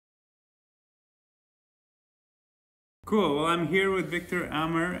Cool. Well, I'm here with Victor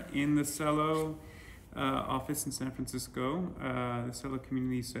Ammer in the Celo office in San Francisco, the Celo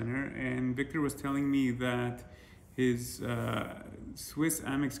Community Center. And Victor was telling me that his Swiss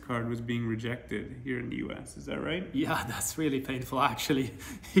Amex card was being rejected here in the US. Is that right? Yeah, that's really painful actually.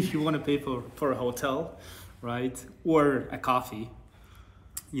 If you want to pay for a hotel, right? Or a coffee.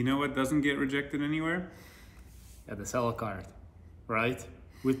 You know what doesn't get rejected anywhere? Yeah, the Celo card, right?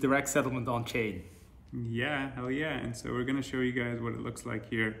 With direct settlement on chain. Yeah, hell yeah. And so we're going to show you guys what it looks like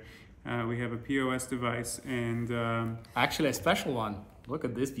here. We have a POS device and... actually a special one. Look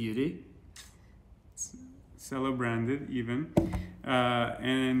at this beauty. Celo branded even.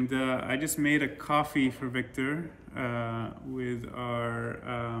 I just made a coffee for Victor with our,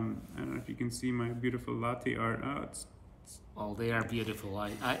 I don't know if you can see my beautiful latte art. Oh, they are beautiful,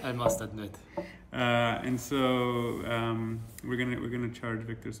 I must admit. And so we're gonna charge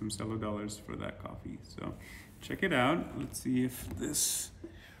Victor some Celo dollars for that coffee. So check it out. Let's see if this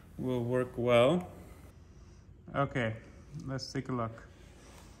will work well. Okay, let's take a look.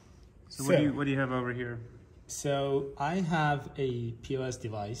 So what do you have over here? So I have a POS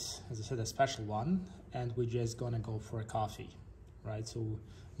device, as I said, a special one, and we're just gonna go for a coffee, right? So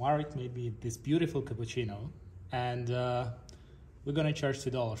Marek made me this beautiful cappuccino, and we're gonna charge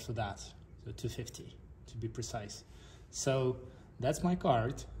 $2 for that, so $2.50 to be precise. So that's my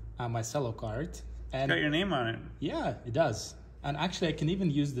card, my Celo card. And it's got your name on it. Yeah, it does. And actually I can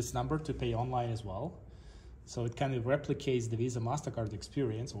even use this number to pay online as well. So it kind of replicates the Visa MasterCard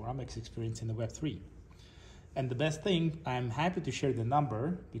experience or Amex experience in the Web3. And the best thing, I'm happy to share the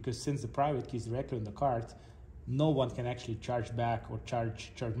number because since the private key is directly on the card, no one can actually charge back or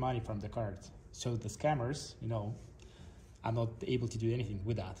charge money from the card. So the scammers, you know, are not able to do anything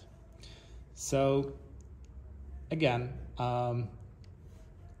with that. So again,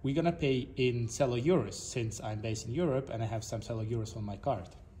 we're gonna pay in Celo euros since I'm based in Europe and I have some Celo euros on my card.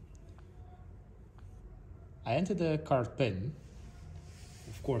 I enter the card PIN.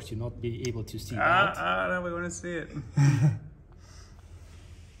 Of course, you'll not be able to see that. No, we want to see it.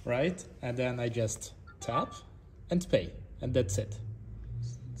 Right? And then I just tap and pay, and that's it.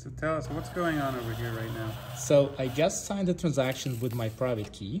 So tell us, what's going on over here right now? So I just signed the transaction with my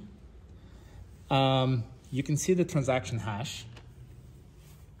private key. You can see the transaction hash,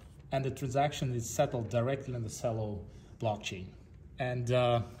 and the transaction is settled directly on the Celo blockchain. And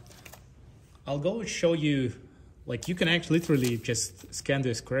I'll go show you. Like you can actually literally just scan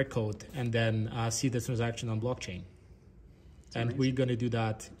this QR code and then see the transaction on blockchain. And we're gonna do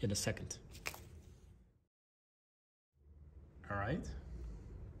that in a second. All right.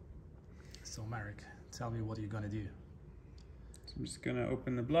 So Marek, tell me what you're gonna do. So I'm just gonna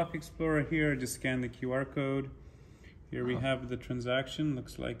open the Block Explorer here, just scan the QR code. Here we have the transaction,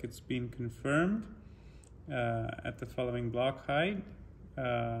 looks like it's been confirmed at the following block height.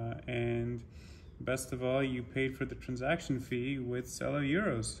 And best of all, you paid for the transaction fee with Celo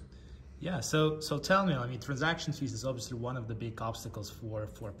euros. Yeah, so tell me, I mean, transaction fees is obviously one of the big obstacles for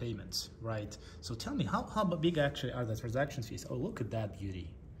payments, right? So tell me, how big actually are the transaction fees? Oh, look at that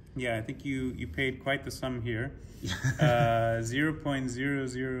beauty. Yeah, I think you paid quite the sum here.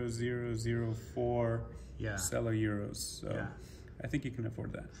 0.00004 Celo euros. So yeah. I think you can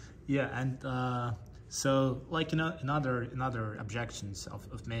afford that. Yeah, and so, like, you know, another objections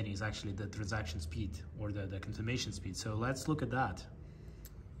of many is actually the transaction speed or the confirmation speed. So let's look at that.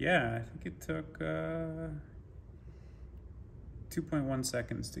 Yeah, I think it took 2.1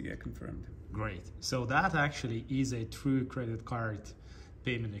 seconds to get confirmed. Great. So that actually is a true credit card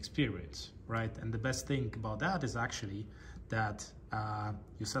payment experience, right? And the best thing about that is actually that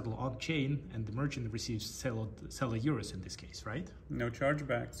you settle on chain and the merchant receives Celo euros in this case, right? No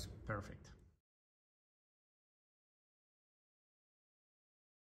chargebacks. Perfect.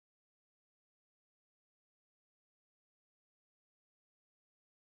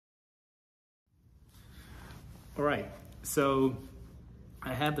 All right, so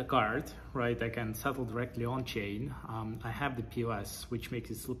I have the card, right? I can settle directly on chain. I have the POS, which makes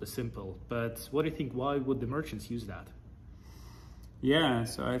it super simple. But what do you think? Why would the merchants use that? Yeah,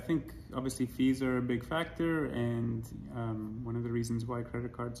 so I think obviously fees are a big factor, and one of the reasons why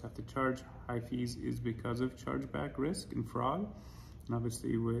credit cards have to charge high fees is because of chargeback risk and fraud. And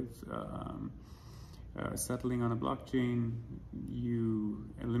obviously with settling on a blockchain, you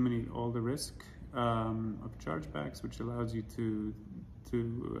eliminate all the risk of chargebacks, which allows you to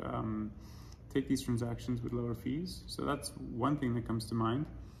take these transactions with lower fees. So that's one thing that comes to mind.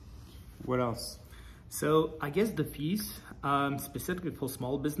 What else? So I guess the fees, specifically for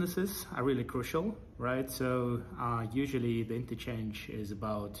small businesses, are really crucial, right? So usually the interchange is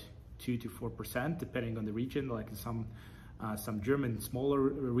about 2 to 4%, depending on the region. Like some German smaller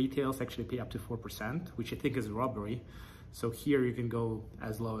retails actually pay up to 4%, which I think is a robbery. So here you can go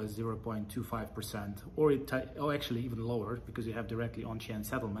as low as 0.25%, or actually even lower, because you have directly on-chain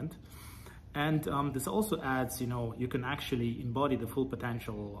settlement. And this also adds, you can actually embody the full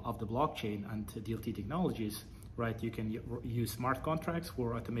potential of the blockchain and DLT technologies, right? You can use smart contracts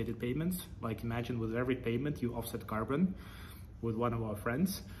for automated payments. Like imagine with every payment you offset carbon with one of our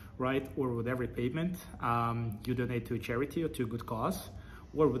friends, right? Or with every payment you donate to a charity or to a good cause.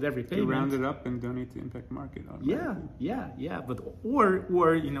 Or with every payment, you round it up and donate to impact market. Yeah. But or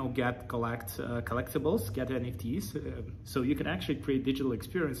get collectibles, get NFTs. So you can actually create digital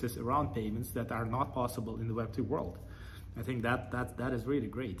experiences around payments that are not possible in the Web3 world. I think that is really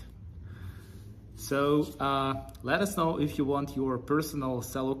great. So let us know if you want your personal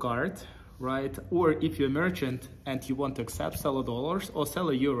Celo card, right? Or if you're a merchant and you want to accept Celo dollars or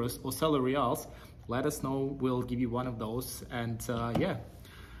Celo euros or Celo reals, let us know. We'll give you one of those, and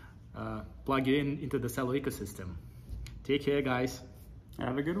plug it into the Celo ecosystem. Take care, guys.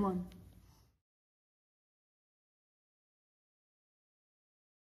 Have a good one.